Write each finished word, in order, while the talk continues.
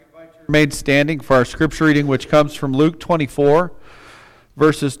Made standing for our scripture reading, which comes from Luke 24,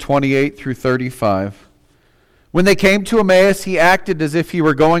 verses 28 through 35. When they came to Emmaus, he acted as if he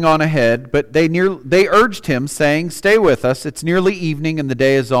were going on ahead, but they urged him, saying, "Stay with us, it's nearly evening and the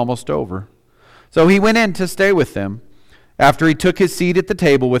day is almost over." So he went in to stay with them. After he took his seat at the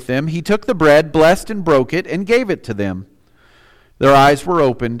table with them, he took the bread, blessed and broke it, and gave it to them. Their eyes were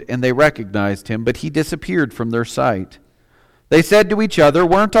opened, and they recognized him, but he disappeared from their sight. They said to each other,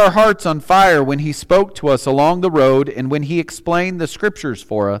 "Weren't our hearts on fire when he spoke to us along the road and when he explained the scriptures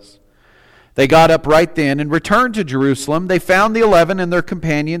for us?" They got up right then and returned to Jerusalem. They found the 11 and their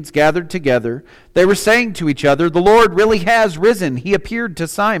companions gathered together. They were saying to each other, "The Lord really has risen. He appeared to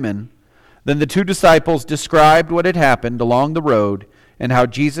Simon." Then the two disciples described what had happened along the road and how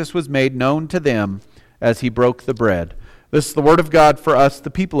Jesus was made known to them as he broke the bread. This is the word of God for us, the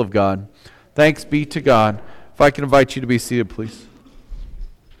people of God. Thanks be to God. If I can invite you to be seated, please.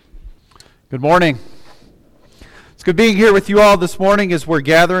 Good morning. It's good being here with you all this morning as we're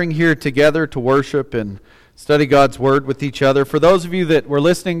gathering here together to worship and study God's Word with each other. For those of you that were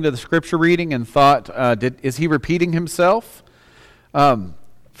listening to the scripture reading and thought, is he repeating himself from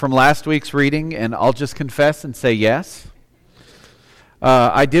last week's reading? And I'll just confess and say yes.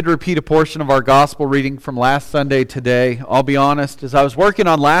 I did repeat a portion of our gospel reading from last Sunday today. I'll be honest, as I was working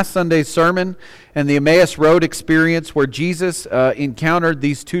on last Sunday's sermon and the Emmaus Road experience where Jesus encountered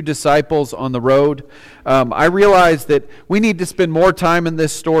these two disciples on the road, I realized that we need to spend more time in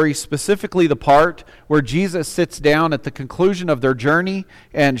this story, specifically the part where Jesus sits down at the conclusion of their journey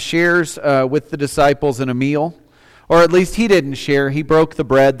and shares with the disciples in a meal. Or at least he didn't share. He broke the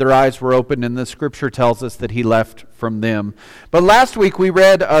bread, their eyes were open, and the scripture tells us that he left from them. But last week we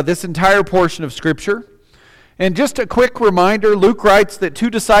read this entire portion of scripture. And just a quick reminder, Luke writes that two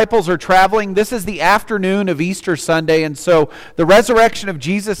disciples are traveling. This is the afternoon of Easter Sunday, and so the resurrection of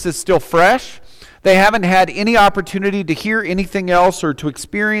Jesus is still fresh. They haven't had any opportunity to hear anything else or to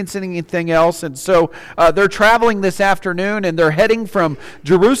experience anything else. And so they're traveling this afternoon, and they're heading from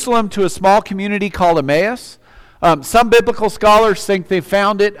Jerusalem to a small community called Emmaus. Some biblical scholars think they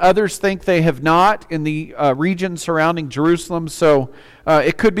found it. Others think they have not in the region surrounding Jerusalem. So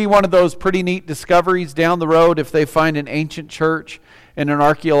it could be one of those pretty neat discoveries down the road if they find an ancient church and an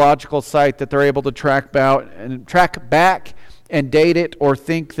archaeological site that they're able to track back and date it, or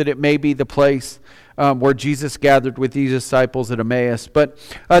think that it may be the place where Jesus gathered with these disciples at Emmaus. But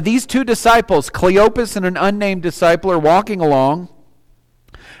these two disciples, Cleopas and an unnamed disciple, are walking along.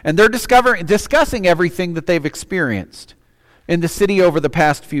 And they're discussing everything that they've experienced in the city over the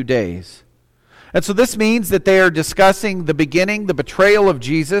past few days. And so this means that they are discussing the beginning, the betrayal of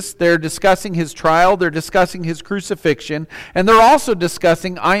Jesus. They're discussing his trial. They're discussing his crucifixion. And they're also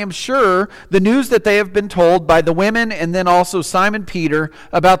discussing, I am sure, the news that they have been told by the women and then also Simon Peter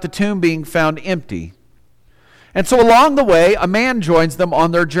about the tomb being found empty. And so along the way, a man joins them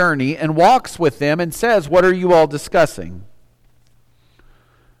on their journey and walks with them and says, "What are you all discussing?"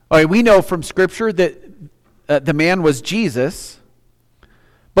 All right, we know from Scripture that the man was Jesus,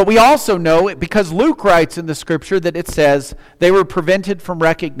 but we also know, because Luke writes in the Scripture, that it says they were prevented from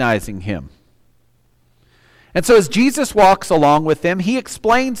recognizing him. And so as Jesus walks along with them, he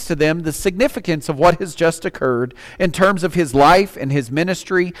explains to them the significance of what has just occurred in terms of his life and his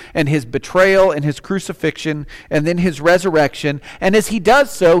ministry and his betrayal and his crucifixion and then his resurrection. And as he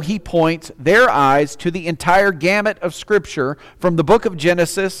does so, he points their eyes to the entire gamut of Scripture from the book of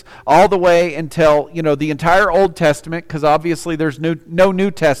Genesis all the way until, the entire Old Testament, because obviously there's no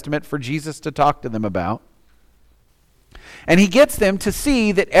New Testament for Jesus to talk to them about. And he gets them to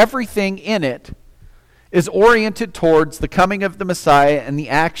see that everything in it is oriented towards the coming of the Messiah and the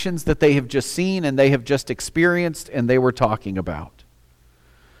actions that they have just seen and they have just experienced and they were talking about.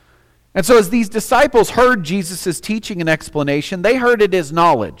 And so as these disciples heard Jesus' teaching and explanation, they heard it as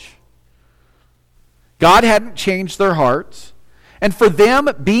knowledge. God hadn't changed their hearts. And for them,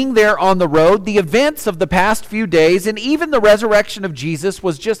 being there on the road, the events of the past few days and even the resurrection of Jesus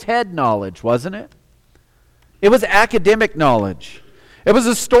was just head knowledge, wasn't it? It was academic knowledge. It was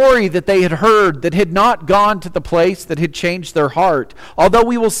a story that they had heard that had not gone to the place that had changed their heart. Although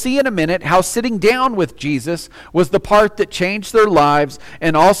we will see in a minute how sitting down with Jesus was the part that changed their lives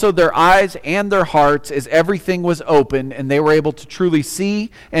and also their eyes and their hearts as everything was open and they were able to truly see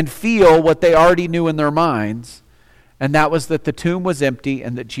and feel what they already knew in their minds. And that was that the tomb was empty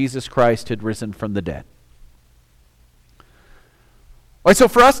and that Jesus Christ had risen from the dead. All right, so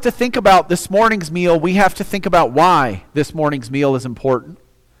for us to think about this morning's meal, we have to think about why this morning's meal is important.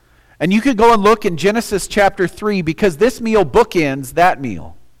 And you can go and look in Genesis chapter 3 because this meal bookends that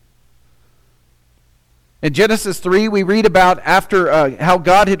meal. In Genesis 3, we read about after how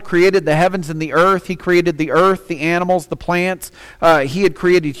God had created the heavens and the earth. He created the earth, the animals, the plants. He had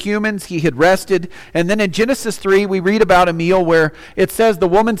created humans. He had rested. And then in Genesis 3, we read about a meal where it says the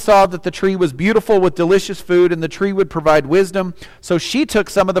woman saw that the tree was beautiful with delicious food and the tree would provide wisdom. So she took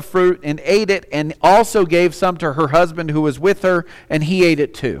some of the fruit and ate it and also gave some to her husband who was with her, and he ate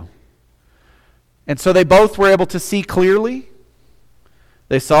it too. And so they both were able to see clearly.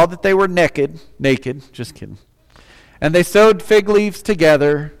 They saw that they were naked, just kidding. And they sewed fig leaves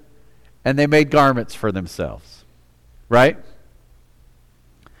together, and they made garments for themselves. Right?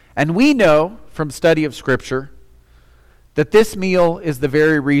 And we know from study of Scripture that this meal is the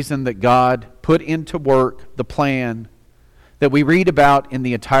very reason that God put into work the plan that we read about in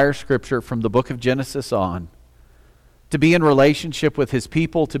the entire Scripture from the book of Genesis on, to be in relationship with His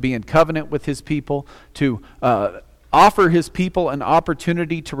people, to be in covenant with His people, to offer His people an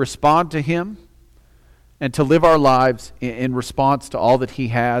opportunity to respond to Him and to live our lives in response to all that He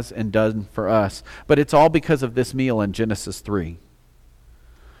has and done for us. But it's all because of this meal in Genesis 3,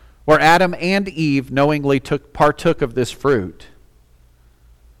 where Adam and Eve knowingly partook of this fruit.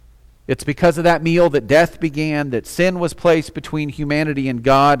 It's because of that meal that death began, that sin was placed between humanity and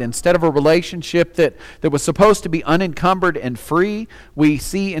God. Instead of a relationship that was supposed to be unencumbered and free, we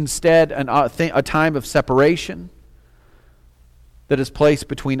see instead a time of separation that is placed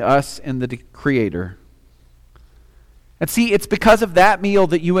between us and the Creator. And see, it's because of that meal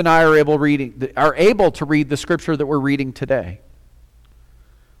that you and I are able to read the Scripture that we're reading today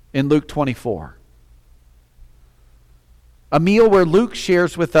in Luke 24. A meal where Luke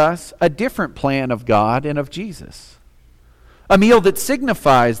shares with us a different plan of God and of Jesus. A meal that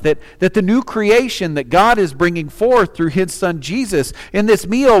signifies that the new creation that God is bringing forth through His Son Jesus. In this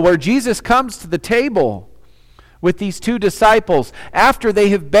meal where Jesus comes to the table with these two disciples, after they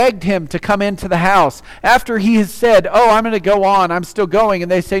have begged Him to come into the house, after He has said, "Oh, I'm going to go on, I'm still going,"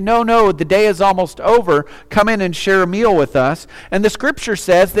 and they say, no, the day is almost over, come in and share a meal with us. And the Scripture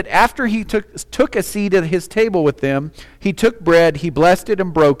says that after He took a seat at His table with them, He took bread, He blessed it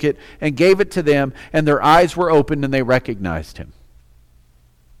and broke it, and gave it to them, and their eyes were opened and they recognized Him.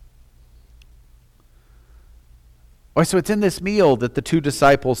 Oh, so it's in this meal that the two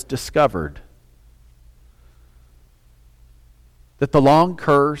disciples discovered that the long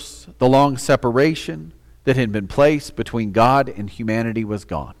curse, the long separation that had been placed between God and humanity was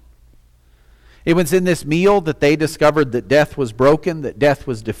gone. It was in this meal that they discovered that death was broken, that death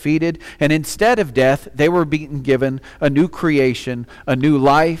was defeated, and instead of death, they were being given a new creation, a new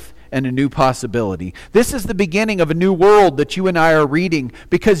life, and a new possibility. This is the beginning of a new world that you and I are reading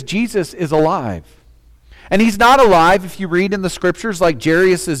because Jesus is alive. And He's not alive, if you read in the Scriptures, like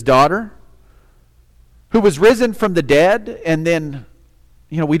Jairus' daughter, who was risen from the dead, and then,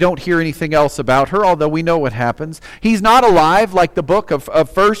 we don't hear anything else about her, although we know what happens. He's not alive like the book of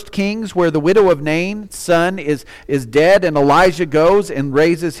 1 Kings, where the widow of Nain's son is dead, and Elijah goes and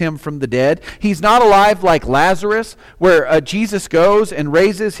raises him from the dead. He's not alive like Lazarus, where Jesus goes and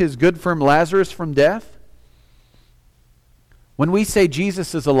raises his good friend Lazarus from death. When we say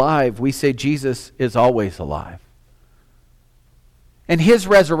Jesus is alive, we say Jesus is always alive. And His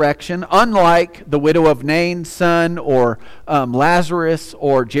resurrection, unlike the widow of Nain's son or Lazarus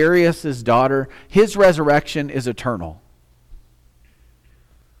or Jairus' daughter, His resurrection is eternal.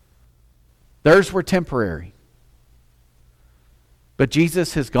 Theirs were temporary. But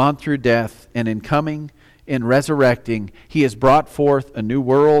Jesus has gone through death, and in coming, in resurrecting, He has brought forth a new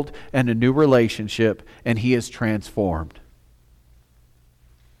world and a new relationship, and He is transformed.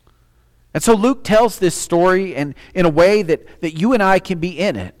 And so Luke tells this story in a way that you and I can be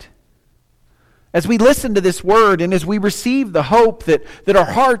in it. As we listen to this word and as we receive the hope that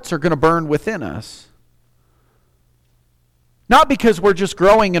our hearts are going to burn within us. Not because we're just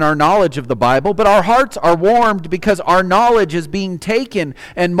growing in our knowledge of the Bible, but our hearts are warmed because our knowledge is being taken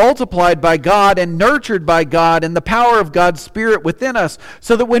and multiplied by God and nurtured by God and the power of God's Spirit within us,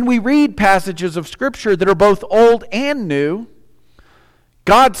 so that when we read passages of Scripture that are both old and new,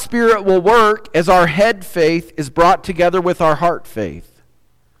 God's Spirit will work as our head faith is brought together with our heart faith.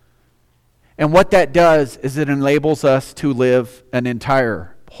 And what that does is it enables us to live an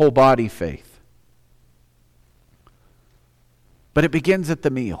entire whole body faith. But it begins at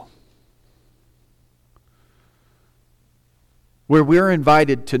the meal, where we're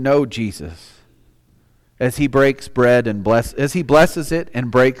invited to know Jesus as He breaks bread and as He blesses it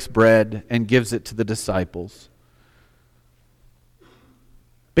and breaks bread and gives it to the disciples.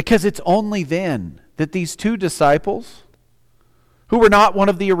 Because it's only then that these two disciples, who were not one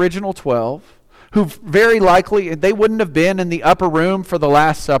of the original 12, who very likely, they wouldn't have been in the upper room for the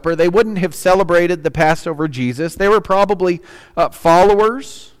Last Supper. They wouldn't have celebrated the Passover Jesus. They were probably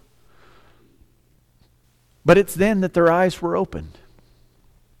followers. But it's then that their eyes were opened.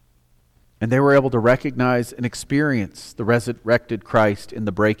 And they were able to recognize and experience the resurrected Christ in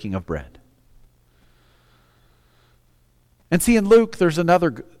the breaking of bread. And see, in Luke, there's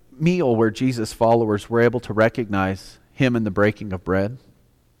another meal where Jesus' followers were able to recognize him in the breaking of bread.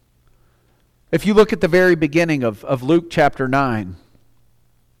 If you look at the very beginning of Luke chapter 9,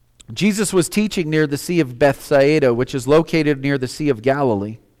 Jesus was teaching near the Sea of Bethsaida, which is located near the Sea of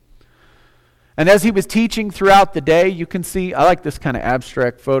Galilee. And as he was teaching throughout the day, you can see, I like this kind of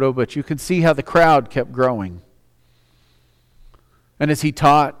abstract photo, but you can see how the crowd kept growing. And as he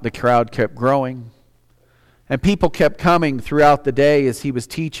taught, the crowd kept growing. And people kept coming throughout the day as he was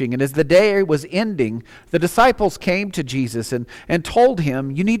teaching. And as the day was ending, the disciples came to Jesus and told him,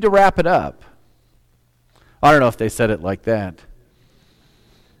 you need to wrap it up. I don't know if they said it like that.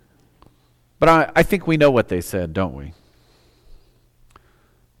 But I think we know what they said, don't we?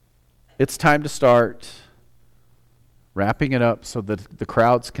 It's time to start wrapping it up so that the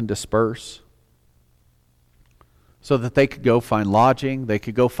crowds can disperse, so that they could go find lodging, they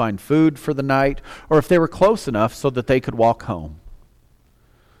could go find food for the night, or if they were close enough, so that they could walk home.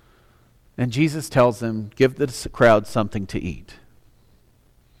 And Jesus tells them, give the crowd something to eat.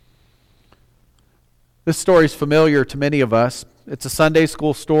 This story is familiar to many of us. It's a Sunday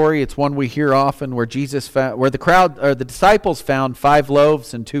school story. It's one we hear often where the disciples found 5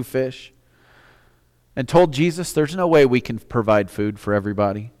 loaves and 2 fish and told Jesus, there's no way we can provide food for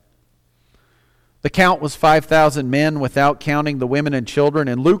everybody. The count was 5,000 men without counting the women and children.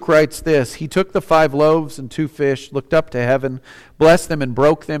 And Luke writes this, he took the 5 loaves and 2 fish, looked up to heaven, blessed them and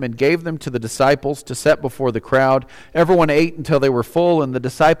broke them and gave them to the disciples to set before the crowd. Everyone ate until they were full, and the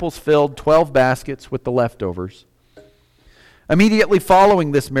disciples filled 12 baskets with the leftovers. Immediately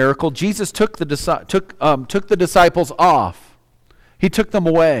following this miracle, Jesus took the disciples off. He took them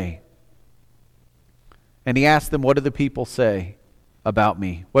away. And he asked them, what do the people say about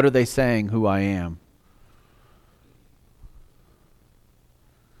me? What are they saying who I am?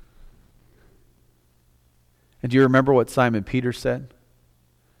 And do you remember what Simon Peter said?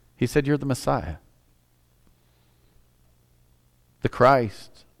 He said, you're the Messiah, the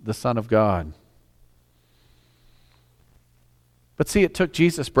Christ, the Son of God. But see, it took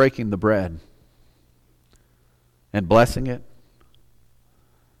Jesus breaking the bread and blessing it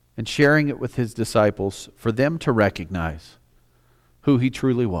and sharing it with his disciples for them to recognize who he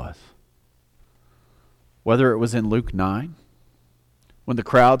truly was. Whether it was in Luke 9, when the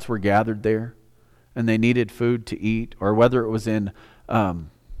crowds were gathered there and they needed food to eat, or whether it was in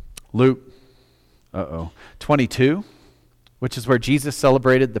Luke 22, which is where Jesus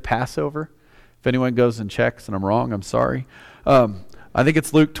celebrated the Passover. If anyone goes and checks and I'm wrong, I'm sorry. I think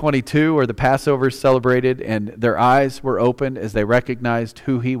it's Luke 22 where the Passover is celebrated and their eyes were opened as they recognized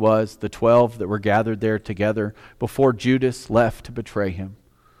who he was, the 12 that were gathered there together before Judas left to betray him.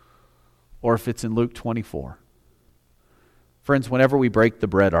 Or if it's in Luke 24. Friends, whenever we break the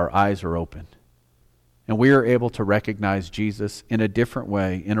bread, our eyes are opened. And we are able to recognize Jesus in a different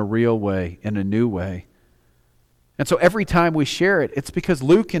way, in a real way, in a new way. And so every time we share it, it's because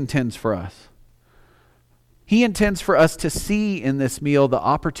Luke intends for us. He intends for us to see in this meal the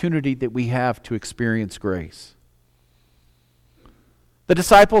opportunity that we have to experience grace. The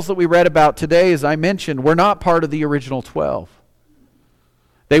disciples that we read about today, as I mentioned, were not part of the original 12.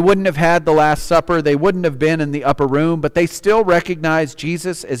 They wouldn't have had the Last Supper. They wouldn't have been in the upper room, but they still recognized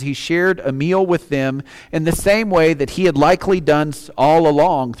Jesus as he shared a meal with them in the same way that he had likely done all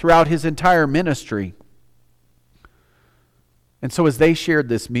along throughout his entire ministry. And so as they shared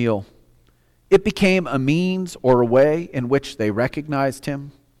this meal, it became a means or a way in which they recognized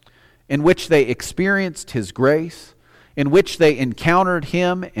him, in which they experienced his grace, in which they encountered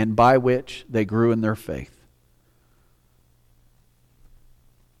him, and by which they grew in their faith.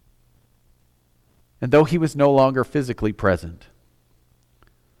 And though he was no longer physically present,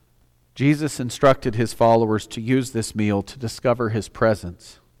 Jesus instructed his followers to use this meal to discover his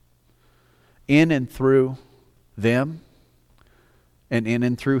presence in and through them and in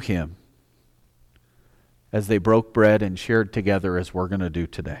and through him, as they broke bread and shared together as we're going to do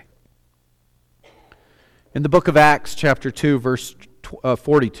today. In the book of Acts, chapter 2, verse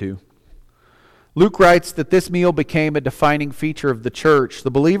 42, Luke writes that this meal became a defining feature of the church. The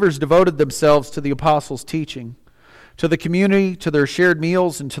believers devoted themselves to the apostles' teaching, to the community, to their shared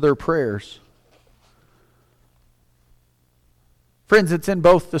meals, and to their prayers. Friends, it's in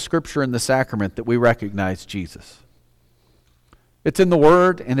both the Scripture and the sacrament that we recognize Jesus. It's in the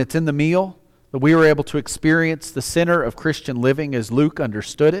Word and it's in the meal that we were able to experience the center of Christian living as Luke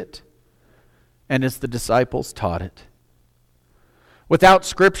understood it and as the disciples taught it. Without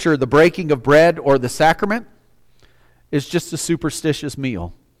Scripture, the breaking of bread or the sacrament is just a superstitious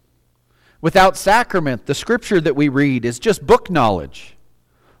meal. Without sacrament, the Scripture that we read is just book knowledge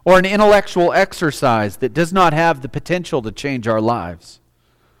or an intellectual exercise that does not have the potential to change our lives.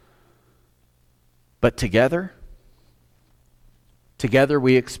 But together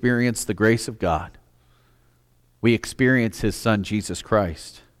we experience the grace of God. We experience His Son, Jesus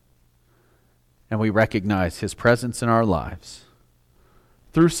Christ. And we recognize His presence in our lives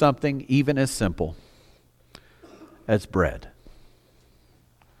through something even as simple as bread.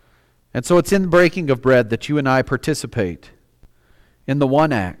 And so it's in the breaking of bread that you and I participate in the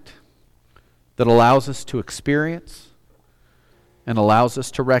one act that allows us to experience and allows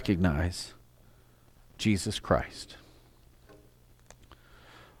us to recognize Jesus Christ.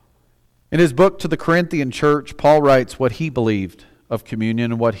 In his book to the Corinthian church, Paul writes what he believed of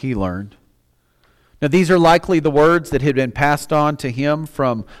communion and what he learned. Now, these are likely the words that had been passed on to him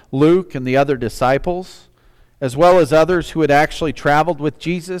from Luke and the other disciples, as well as others who had actually traveled with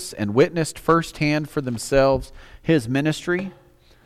Jesus and witnessed firsthand for themselves his ministry